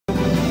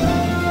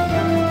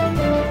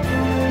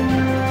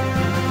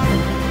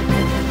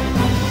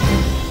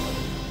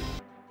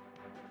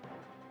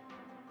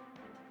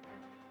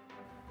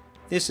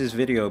This is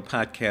video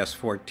podcast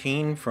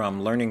 14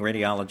 from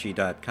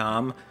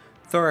learningradiology.com,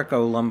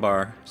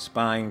 Thoraco-Lumbar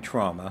Spine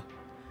Trauma.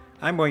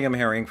 I'm William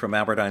Herring from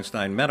Albert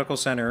Einstein Medical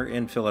Center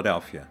in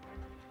Philadelphia.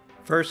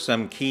 First,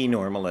 some key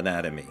normal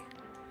anatomy.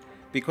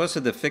 Because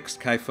of the fixed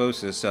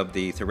kyphosis of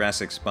the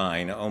thoracic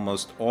spine,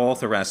 almost all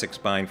thoracic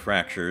spine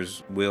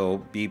fractures will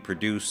be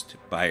produced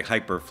by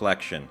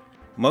hyperflexion.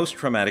 Most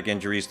traumatic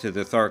injuries to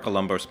the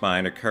thoracolumbar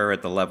spine occur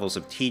at the levels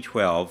of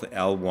T12,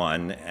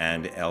 L1,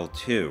 and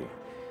L2.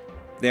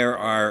 There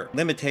are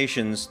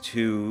limitations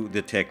to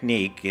the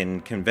technique in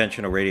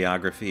conventional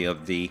radiography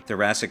of the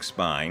thoracic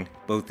spine.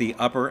 Both the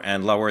upper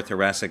and lower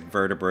thoracic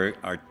vertebrae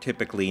are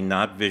typically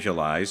not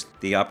visualized,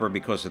 the upper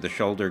because of the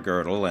shoulder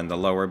girdle and the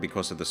lower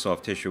because of the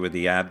soft tissue of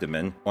the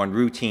abdomen, on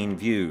routine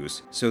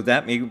views. So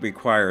that may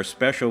require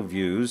special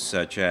views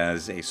such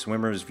as a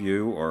swimmer's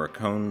view or a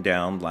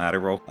cone-down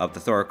lateral of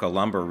the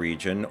thoracolumbar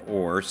region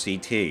or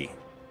CT.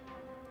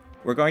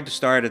 We're going to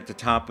start at the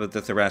top of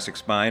the thoracic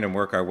spine and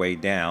work our way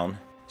down.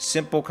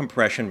 Simple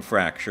compression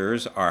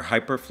fractures are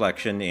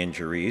hyperflexion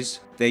injuries.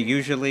 They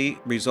usually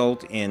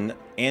result in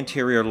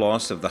anterior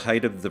loss of the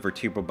height of the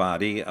vertebral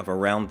body of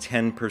around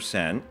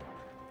 10%.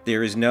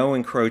 There is no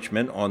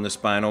encroachment on the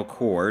spinal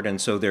cord,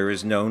 and so there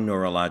is no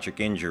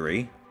neurologic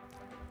injury.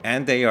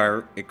 And they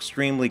are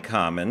extremely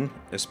common,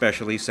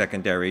 especially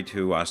secondary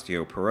to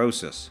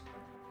osteoporosis.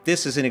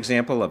 This is an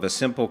example of a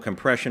simple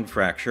compression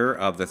fracture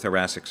of the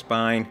thoracic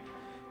spine.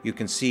 You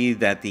can see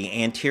that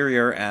the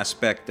anterior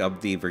aspect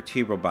of the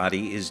vertebral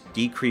body is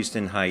decreased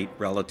in height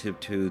relative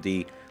to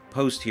the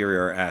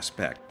posterior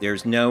aspect.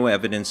 There's no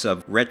evidence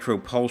of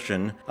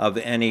retropulsion of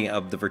any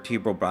of the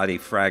vertebral body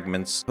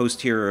fragments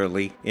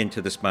posteriorly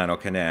into the spinal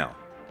canal.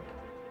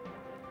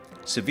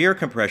 Severe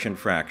compression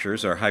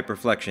fractures are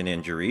hyperflexion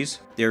injuries.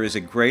 There is a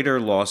greater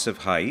loss of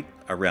height,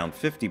 around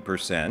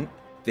 50%.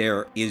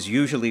 There is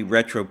usually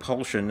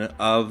retropulsion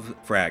of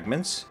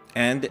fragments,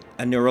 and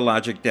a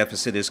neurologic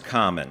deficit is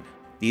common.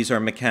 These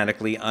are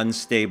mechanically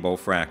unstable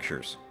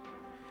fractures.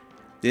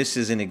 This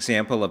is an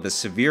example of a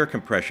severe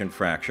compression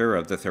fracture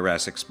of the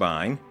thoracic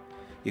spine.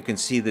 You can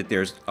see that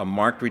there's a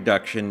marked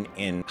reduction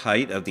in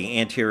height of the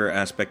anterior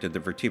aspect of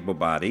the vertebral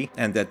body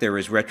and that there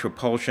is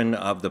retropulsion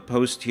of the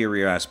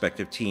posterior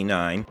aspect of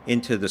T9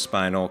 into the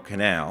spinal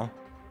canal.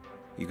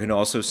 You can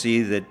also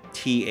see that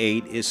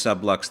T8 is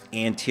subluxed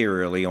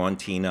anteriorly on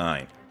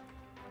T9.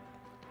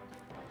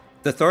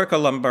 The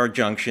Thoraco-Lumbar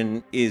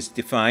Junction is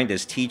defined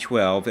as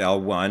T12,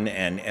 L1,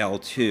 and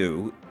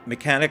L2.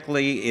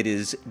 Mechanically, it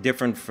is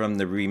different from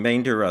the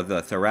remainder of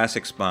the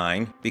thoracic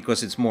spine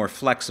because it's more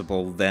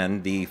flexible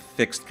than the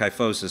fixed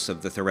kyphosis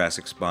of the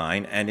thoracic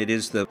spine, and it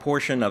is the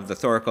portion of the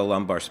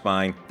thoraco-lumbar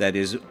spine that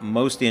is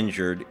most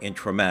injured in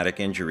traumatic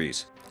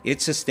injuries.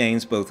 It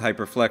sustains both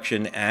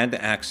hyperflexion and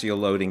axial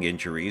loading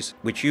injuries,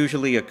 which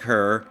usually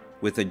occur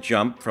with a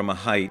jump from a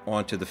height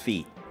onto the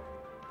feet.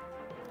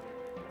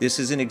 This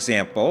is an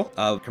example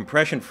of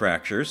compression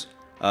fractures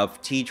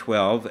of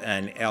T12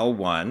 and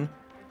L1.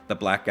 The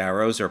black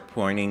arrows are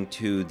pointing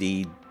to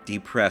the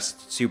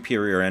depressed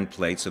superior end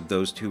plates of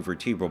those two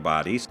vertebral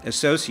bodies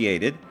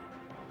associated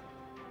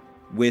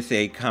with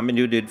a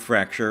comminuted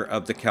fracture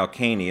of the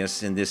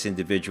calcaneus in this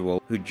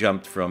individual who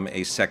jumped from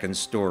a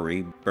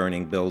second-story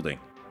burning building.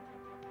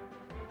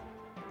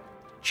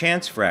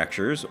 Chance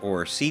fractures,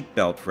 or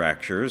seatbelt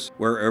fractures,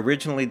 were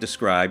originally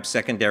described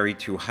secondary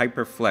to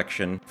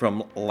hyperflexion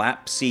from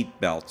lap seat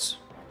belts.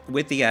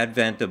 With the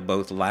advent of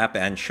both lap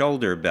and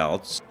shoulder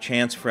belts,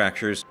 chance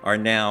fractures are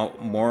now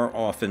more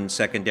often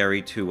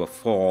secondary to a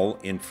fall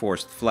in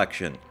forced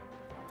flexion.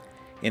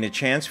 In a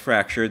chance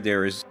fracture,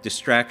 there is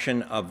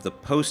distraction of the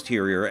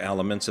posterior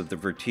elements of the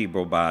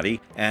vertebral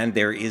body, and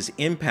there is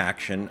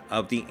impaction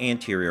of the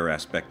anterior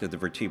aspect of the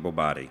vertebral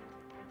body.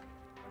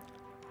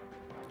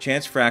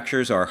 Chance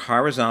fractures are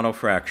horizontal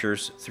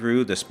fractures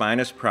through the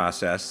spinous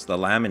process, the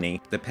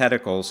laminae, the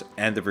pedicles,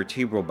 and the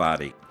vertebral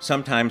body.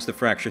 Sometimes the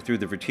fracture through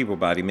the vertebral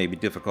body may be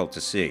difficult to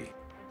see.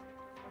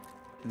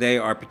 They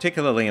are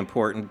particularly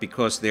important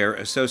because they're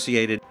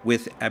associated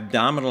with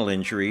abdominal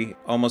injury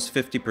almost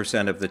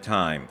 50% of the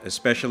time,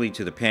 especially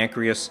to the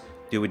pancreas,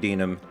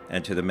 duodenum,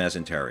 and to the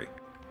mesentery.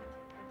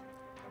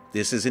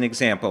 This is an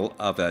example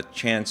of a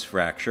chance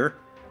fracture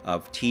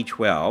of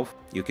T12.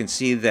 You can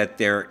see that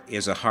there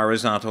is a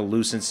horizontal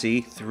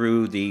lucency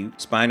through the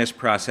spinous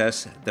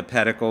process, the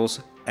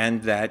pedicles,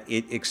 and that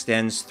it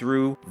extends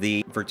through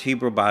the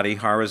vertebral body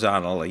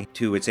horizontally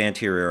to its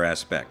anterior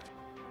aspect.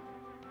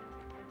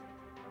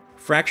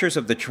 Fractures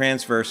of the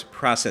transverse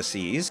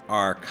processes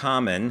are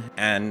common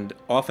and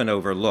often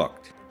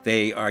overlooked.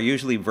 They are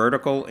usually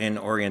vertical in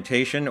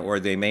orientation, or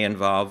they may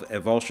involve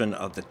avulsion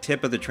of the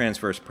tip of the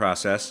transverse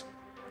process.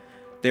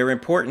 Their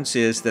importance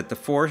is that the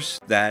force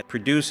that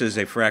produces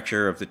a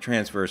fracture of the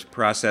transverse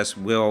process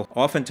will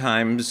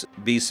oftentimes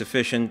be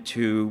sufficient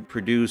to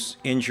produce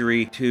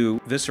injury to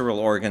visceral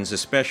organs,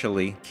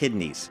 especially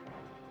kidneys.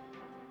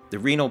 The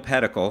renal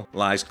pedicle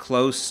lies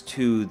close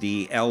to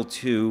the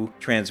L2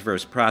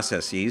 transverse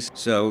processes,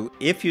 so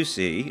if you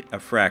see a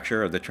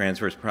fracture of the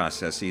transverse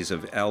processes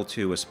of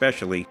L2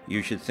 especially,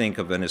 you should think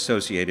of an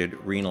associated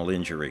renal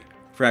injury.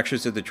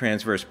 Fractures of the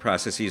transverse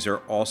processes are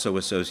also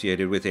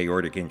associated with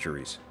aortic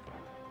injuries.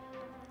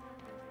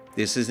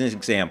 This is an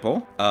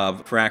example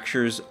of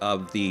fractures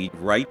of the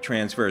right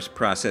transverse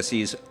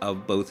processes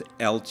of both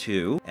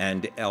L2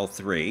 and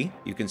L3.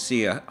 You can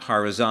see a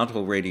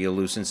horizontal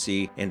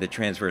radiolucency in the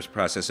transverse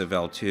process of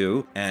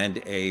L2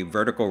 and a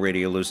vertical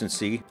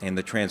radiolucency in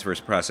the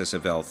transverse process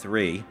of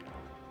L3.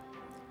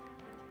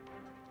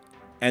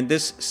 And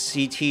this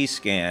CT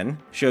scan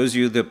shows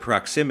you the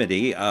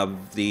proximity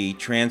of the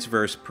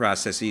transverse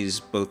processes,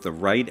 both the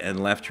right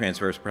and left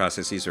transverse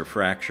processes are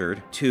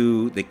fractured,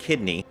 to the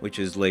kidney, which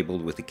is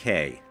labeled with a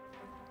K.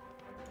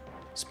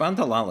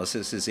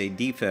 Spondylolysis is a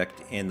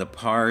defect in the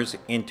pars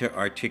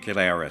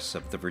interarticularis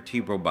of the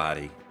vertebral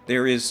body.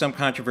 There is some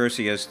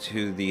controversy as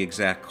to the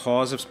exact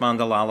cause of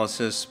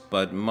spondylolysis,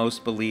 but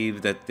most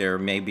believe that there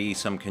may be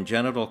some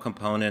congenital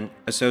component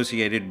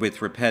associated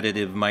with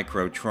repetitive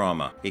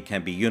microtrauma. It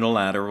can be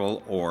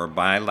unilateral or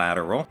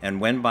bilateral,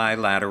 and when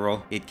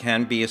bilateral, it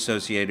can be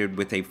associated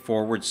with a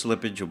forward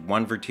slippage of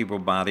one vertebral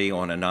body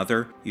on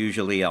another,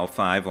 usually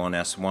L5 on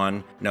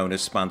S1, known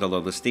as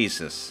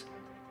spondylolisthesis.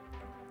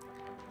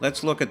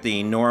 Let's look at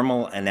the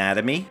normal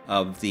anatomy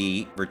of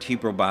the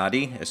vertebral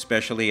body,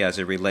 especially as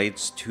it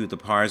relates to the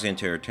pars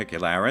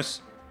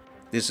interarticularis.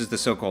 This is the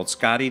so-called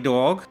Scotty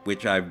dog,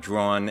 which I've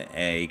drawn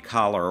a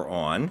collar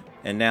on.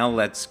 And now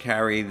let's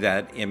carry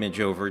that image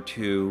over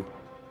to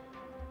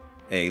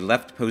a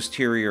left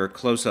posterior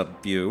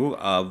close-up view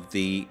of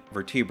the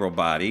vertebral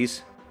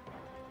bodies.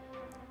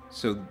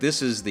 So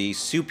this is the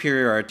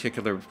superior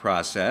articular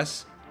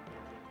process.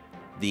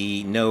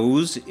 The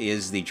nose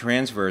is the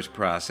transverse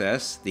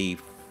process. The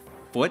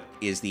foot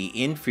is the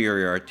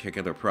inferior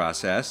articular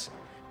process,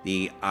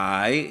 the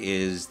eye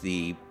is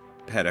the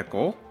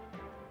pedicle,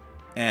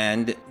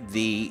 and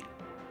the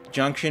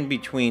junction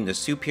between the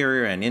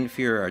superior and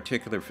inferior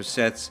articular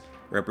facets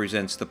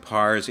represents the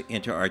pars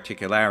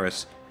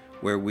interarticularis,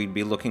 where we'd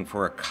be looking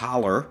for a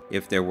collar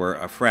if there were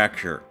a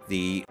fracture.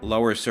 The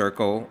lower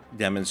circle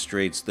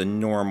demonstrates the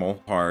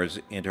normal pars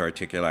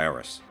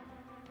interarticularis.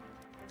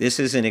 This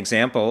is an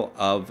example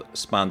of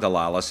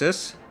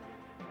spondylolysis.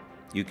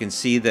 You can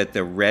see that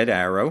the red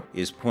arrow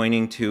is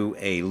pointing to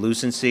a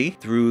lucency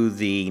through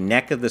the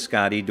neck of the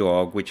Scotty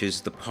dog, which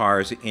is the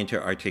pars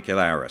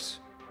interarticularis.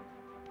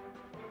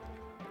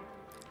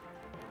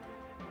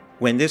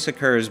 When this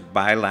occurs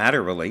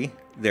bilaterally,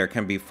 there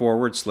can be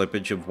forward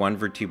slippage of one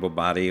vertebral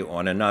body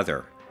on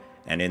another.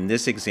 And in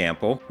this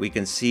example, we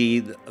can see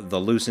the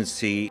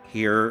lucency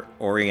here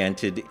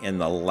oriented in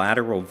the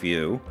lateral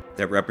view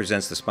that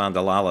represents the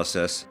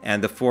spondylolysis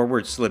and the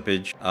forward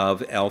slippage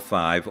of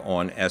L5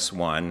 on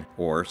S1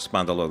 or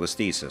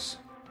spondylolisthesis.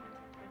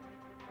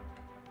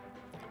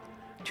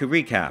 To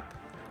recap,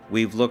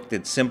 we've looked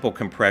at simple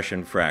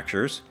compression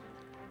fractures,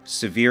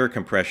 severe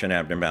compression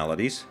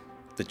abnormalities,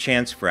 the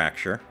chance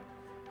fracture,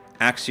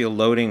 axial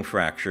loading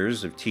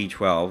fractures of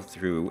T12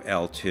 through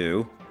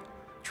L2,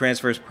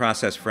 transverse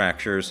process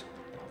fractures,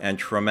 and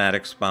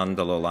traumatic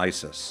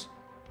spondylolysis.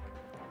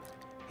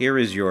 Here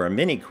is your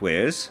mini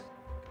quiz.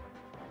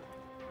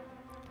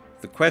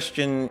 The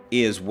question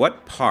is,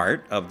 what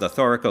part of the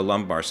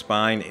thoraco-lumbar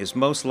spine is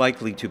most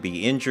likely to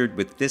be injured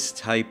with this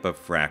type of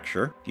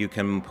fracture? You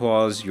can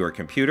pause your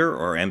computer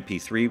or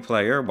MP3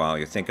 player while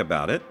you think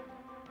about it.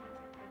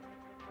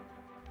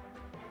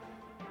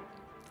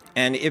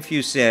 And if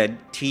you said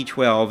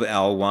T12,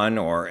 L1,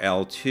 or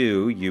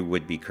L2, you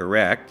would be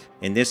correct.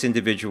 In this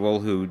individual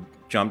who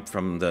jumped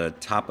from the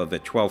top of a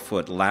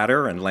 12-foot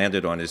ladder and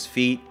landed on his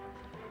feet,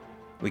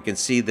 we can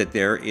see that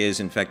there is,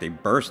 in fact, a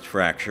burst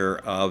fracture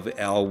of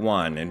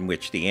L1, in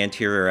which the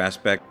anterior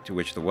aspect to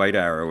which the white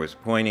arrow is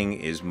pointing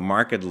is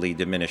markedly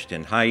diminished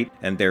in height,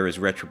 and there is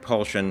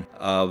retropulsion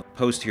of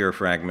posterior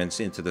fragments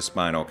into the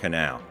spinal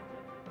canal.